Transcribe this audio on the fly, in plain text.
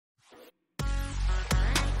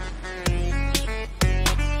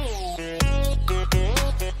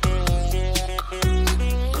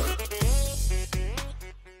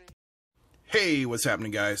Hey, what's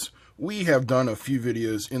happening, guys? We have done a few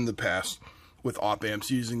videos in the past with op-amps,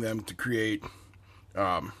 using them to create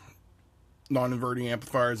non-inverting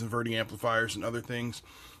amplifiers, inverting amplifiers, and other things.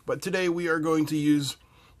 But today we are going to use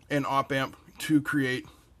an op-amp to create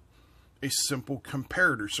a simple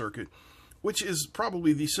comparator circuit, which is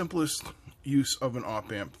probably the simplest use of an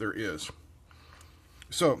op-amp there is.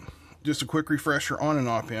 So, just a quick refresher on an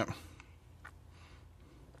op-amp.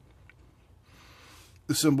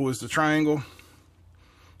 The symbol is the triangle.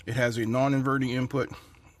 It has a non-inverting input,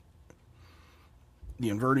 the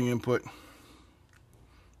inverting input,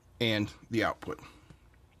 and the output.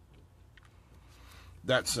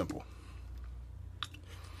 That's simple.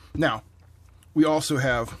 Now, we also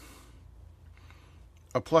have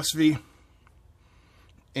a plus V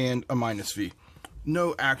and a minus V.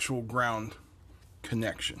 No actual ground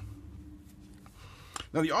connection.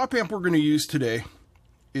 Now, the op-amp we're going to use today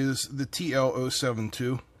is the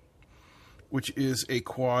TL072, which is a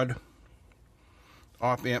quad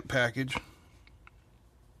op-amp package.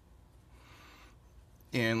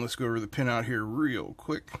 And let's go over the pin out here real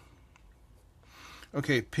quick.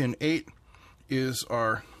 Okay, pin 8 is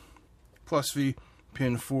our plus V,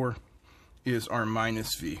 pin 4 is our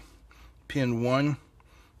minus V. Pin 1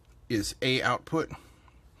 is A output,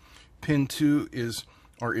 pin 2 is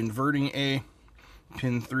our inverting A,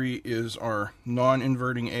 pin 3 is our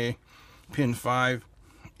non-inverting A, pin 5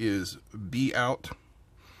 is B out,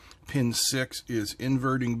 pin 6 is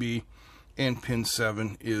inverting B, and pin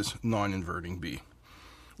 7 is non-inverting B.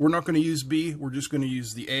 We're not going to use B, we're just going to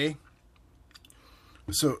use the A.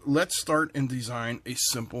 So let's start and design a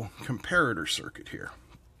simple comparator circuit here.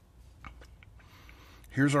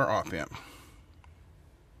 Here's our op-amp.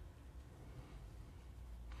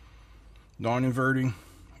 Non-inverting,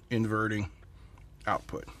 inverting,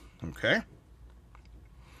 output. Okay?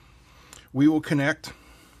 We will connect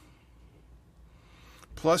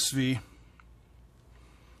plus V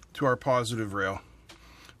to our positive rail,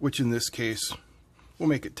 which in this case we'll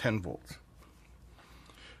make it 10 volts.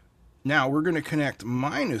 Now we're going to connect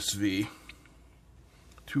minus V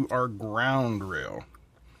to our ground rail,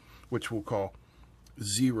 which we'll call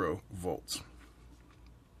 0 volts.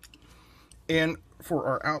 And for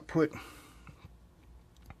our output,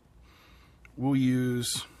 we'll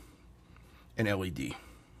use an LED,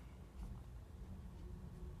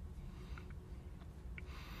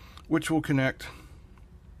 which will connect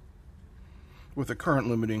with a current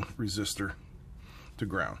limiting resistor to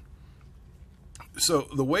ground. So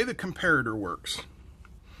the way the comparator works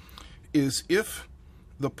is if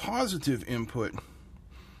the positive input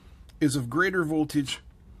is of greater voltage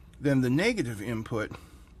than the negative input,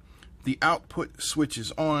 the output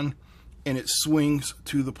switches on and it swings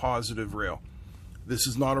to the positive rail. This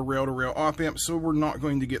is not a rail-to-rail op-amp, so we're not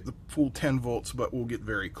going to get the full 10 volts, but we'll get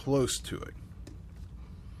very close to it.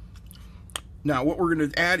 Now, what we're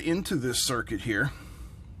going to add into this circuit here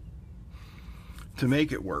to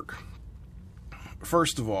make it work,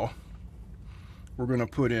 first of all, we're going to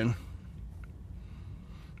put in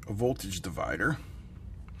a voltage divider,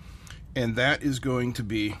 and that is going to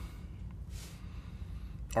be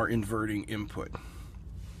our inverting input.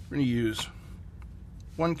 We're going to use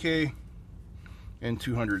 1K and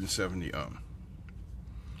 270 ohm.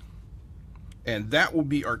 And that will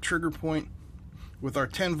be our trigger point. With our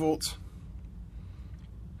 10 volts,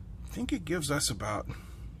 I think it gives us about,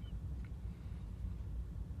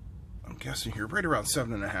 I'm guessing here, right around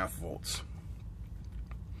 7.5 volts.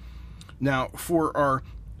 Now, for our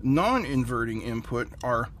non-inverting input,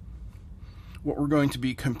 what we're going to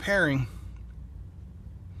be comparing,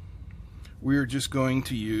 we're just going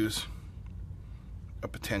to use a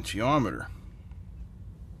potentiometer.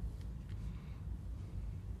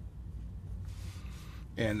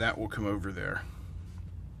 And that will come over there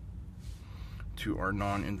to our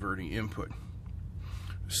non-inverting input.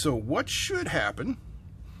 So what should happen,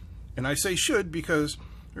 and I say should because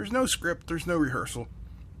there's no script, there's no rehearsal.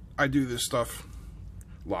 I do this stuff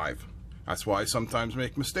live. That's why I sometimes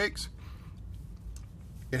make mistakes.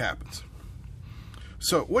 It happens.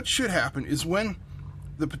 So what should happen is when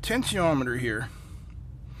the potentiometer here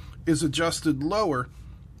is adjusted lower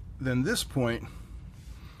than this point,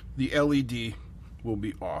 the LED will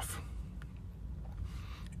be off.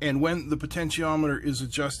 And when the potentiometer is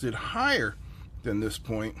adjusted higher than this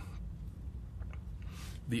point,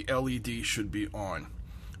 the LED should be on.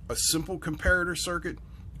 A simple comparator circuit,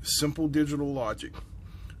 simple digital logic.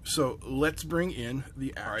 So let's bring in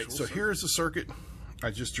the actual circuit. Here's the circuit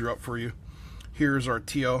I just drew up for you. Here's our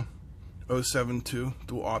TL072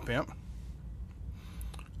 DUAL op-amp.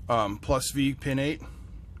 Plus V pin 8,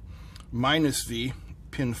 minus V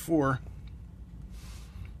pin 4,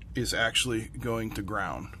 is actually going to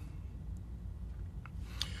ground.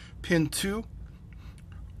 Pin 2,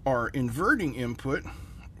 our inverting input,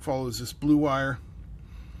 follows this blue wire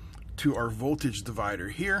to our voltage divider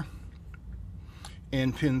here.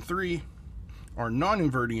 And pin 3, our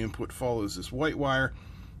non-inverting input, follows this white wire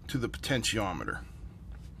to the potentiometer.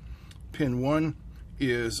 Pin 1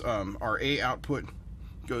 is our A output,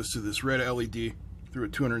 goes to this red LED through a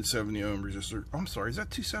 270 ohm resistor. Oh, I'm sorry, is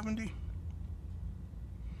that 270?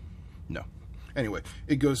 No. Anyway,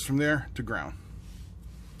 it goes from there to ground.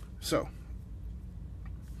 So,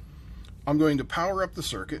 I'm going to power up the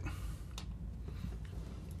circuit.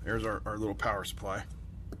 There's our little power supply.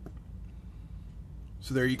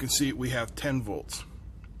 So there you can see we have 10 volts.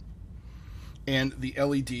 And the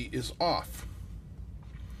LED is off.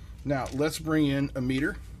 Now, let's bring in a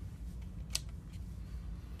meter.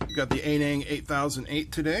 We've got the Anang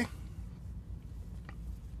 8008 today.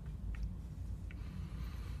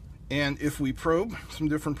 And if we probe some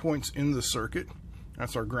different points in the circuit,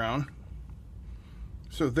 that's our ground.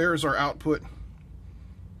 So there's our output,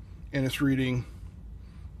 and it's reading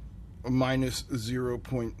a minus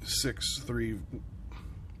 0.63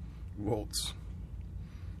 volts.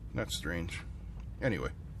 That's strange. Anyway.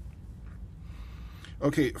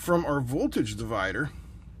 Okay, from our voltage divider,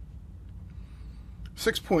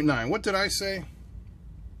 6.9. What did I say?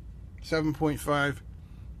 7.5?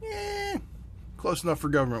 Close enough for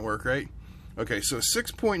government work, right? Okay, so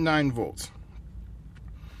 6.9 volts.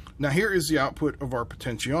 Now here is the output of our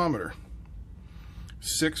potentiometer.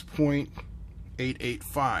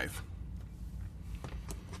 6.885.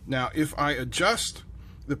 Now if I adjust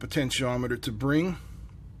the potentiometer to bring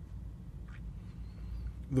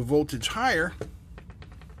the voltage higher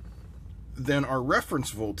than our reference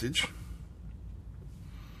voltage,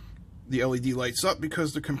 the LED lights up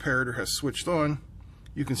because the comparator has switched on.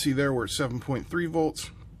 You can see there we're at 7.3 volts,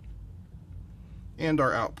 and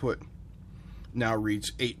our output now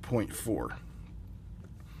reads 8.4.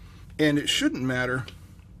 And it shouldn't matter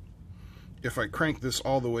if I crank this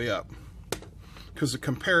all the way up, because the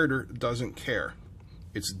comparator doesn't care.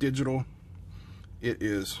 It's digital. It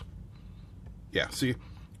is, yeah, see,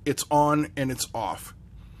 it's on and it's off.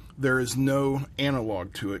 There is no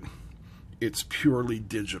analog to it. It's purely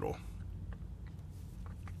digital.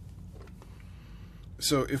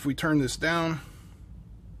 So if we turn this down,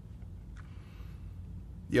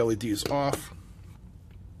 the LED is off.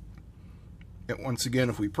 And once again,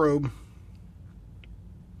 if we probe,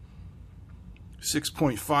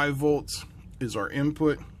 6.5 volts is our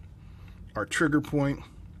input. Our trigger point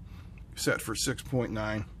set for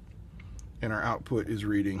 6.9, and our output is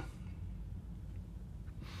reading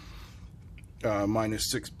minus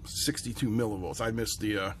 62 millivolts. I missed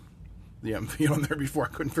the MV on there before. I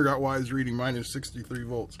couldn't figure out why I was reading minus 63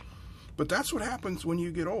 volts. But that's what happens when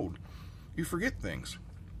you get old. You forget things.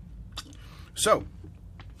 So,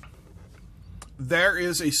 there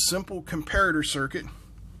is a simple comparator circuit.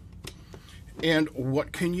 And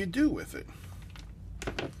what can you do with it?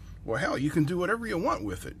 Well, hell, you can do whatever you want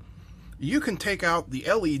with it. You can take out the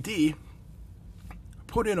LED,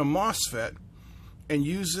 put in a MOSFET, and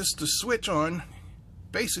use this to switch on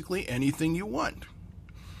basically anything you want.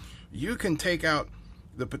 You can take out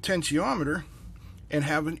the potentiometer and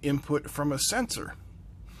have an input from a sensor.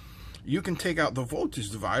 You can take out the voltage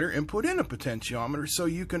divider and put in a potentiometer so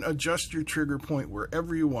you can adjust your trigger point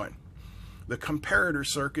wherever you want. The comparator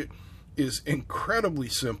circuit is incredibly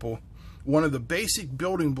simple, one of the basic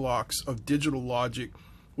building blocks of digital logic,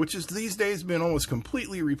 which has these days been almost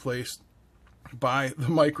completely replaced by the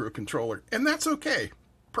microcontroller. And that's okay.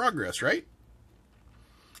 Progress, right?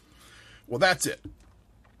 Well, that's it.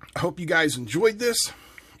 I hope you guys enjoyed this.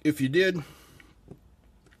 If you did,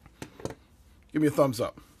 give me a thumbs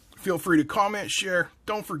up. Feel free to comment, share.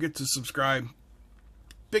 Don't forget to subscribe.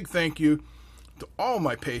 Big thank you to all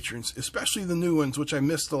my patrons, especially the new ones, which I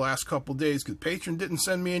missed the last couple days because Patron didn't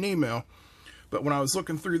send me an email. But when I was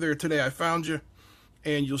looking through there today, I found you,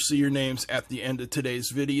 and you'll see your names at the end of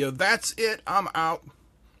today's video. That's it. I'm out.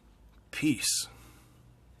 Peace.